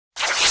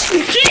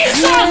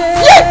Jesus!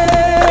 Yeah!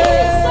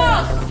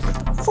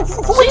 Jesus!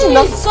 For waiting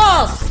now.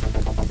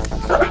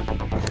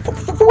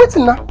 For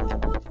waiting now.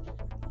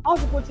 I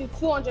want to put it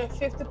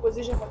 250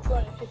 position for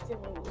 250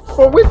 minutes.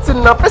 For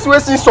waiting now. Person wey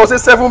see so say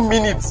 7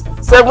 minutes,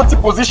 70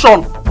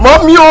 position.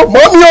 Mommy oh,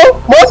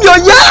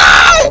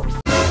 yeah!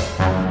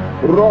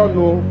 Run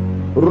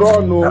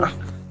oh.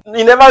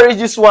 You never reach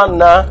this one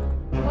now.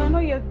 Well, I'm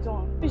not yet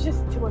done. It's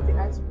just the tip of the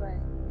iceberg.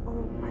 Oh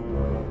my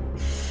god.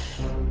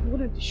 I'm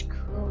gonna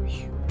destroy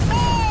you.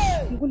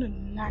 I'm gonna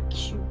knock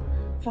you.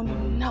 From the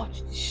north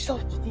to the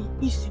south to the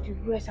east to the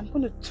west. I'm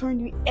gonna turn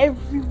you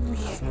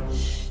everywhere.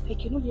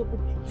 Like you're not able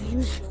to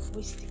use your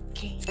waist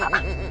again.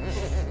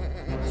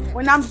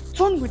 When I'm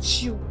done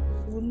with you,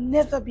 you will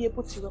never be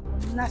able to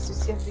recognize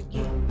yourself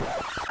again.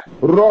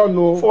 Run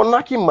oh. For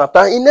knocking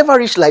matter, it never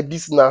reach like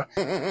this now.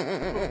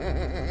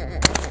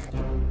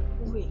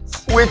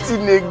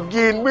 Waiting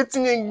again.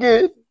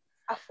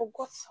 I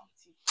forgot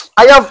something.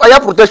 I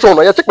have protection.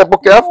 I take my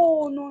pocket.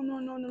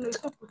 No,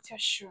 it's not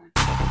protection.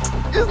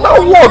 It's not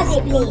what?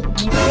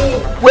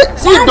 Wait,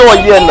 see door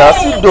here now.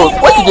 See doors.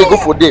 Where did they go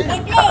for there?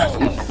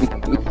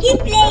 Keep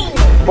playing.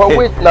 But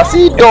wait, now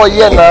see door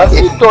here now.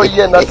 See where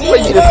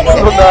you dey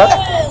follow now.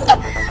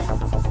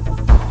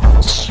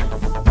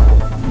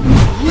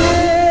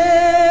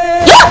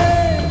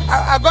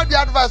 I got the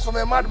advice from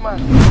a madman.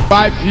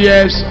 5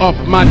 years of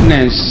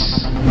madness.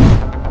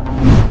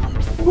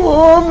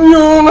 Mom,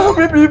 now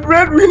me be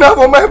breadwinner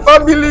for my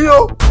family,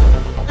 yo.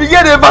 You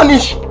get a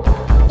vanish.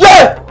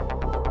 Yeah!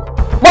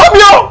 Mom,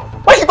 yo!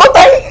 Why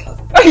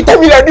you tell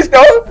me like this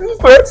now? This is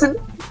for accident.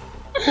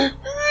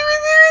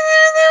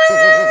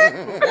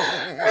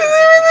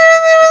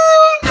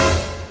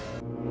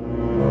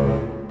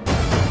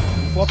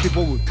 Before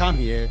people would come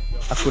here,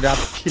 I could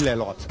have killed a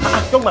lot.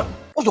 Young man,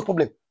 what's your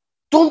problem?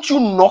 Don't you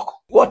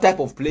knock? What type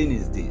of plane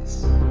is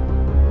this?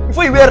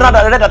 Before you wear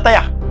red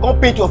attire, come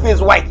paint your face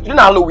white. You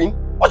know Halloween?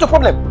 What's your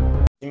problem?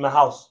 In my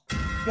house.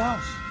 Your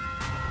house?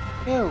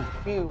 Ew.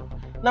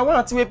 Now when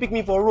auntie pick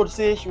me for road,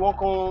 say she won't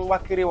come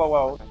wakere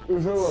wawa.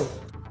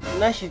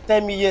 Now she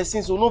tell me yes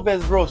since so no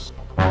verse bros.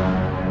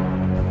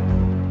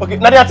 Okay,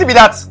 now the auntie be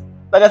that.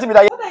 What are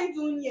you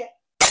doing here?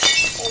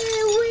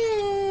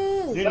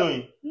 Do you know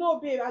him? No,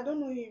 babe, I don't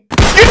know him.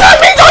 You know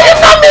me? No, you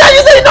know me. And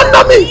you say you don't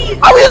know me.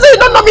 How will you say you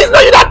don't know me? It's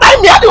not you that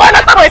time me. How do I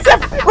not time myself?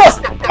 Bros,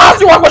 ask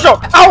you one question.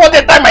 How will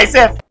they time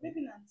myself?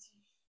 Maybe not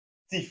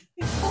Thief.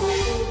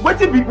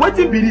 Waiting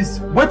be this.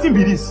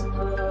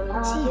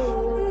 thief.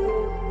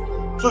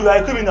 So you are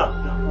a criminal.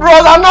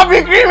 Bros, I'm not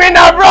be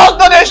criminal. Bros,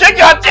 don't they shake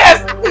your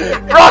chest.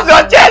 Bros,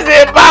 your chest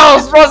is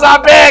bounce. Bros, I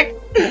beg.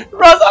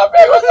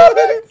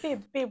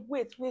 Babe,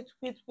 wait.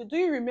 Do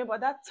you remember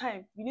that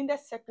time you needed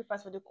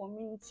sacrifice for the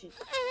community?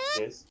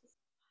 Yes.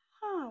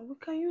 We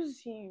can use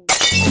him.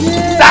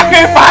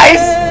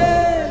 Sacrifice?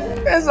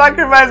 Let's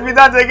sacrifice me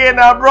that again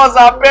now, bros.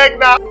 I beg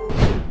now.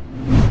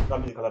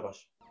 That means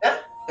calabash.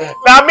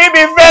 Now me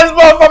be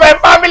firstborn for my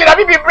family. Now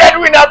me be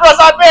breadwinner, bros.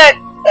 I beg.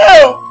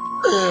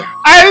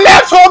 I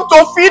left home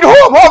to feed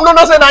home. Home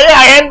no say now here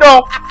I end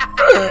up.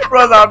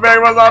 Bros, I beg.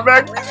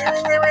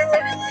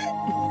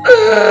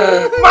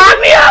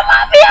 Mommy.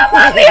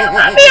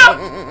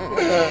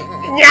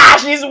 Yeah,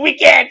 she's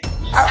wicked.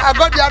 I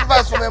got the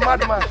advice from a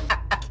madman.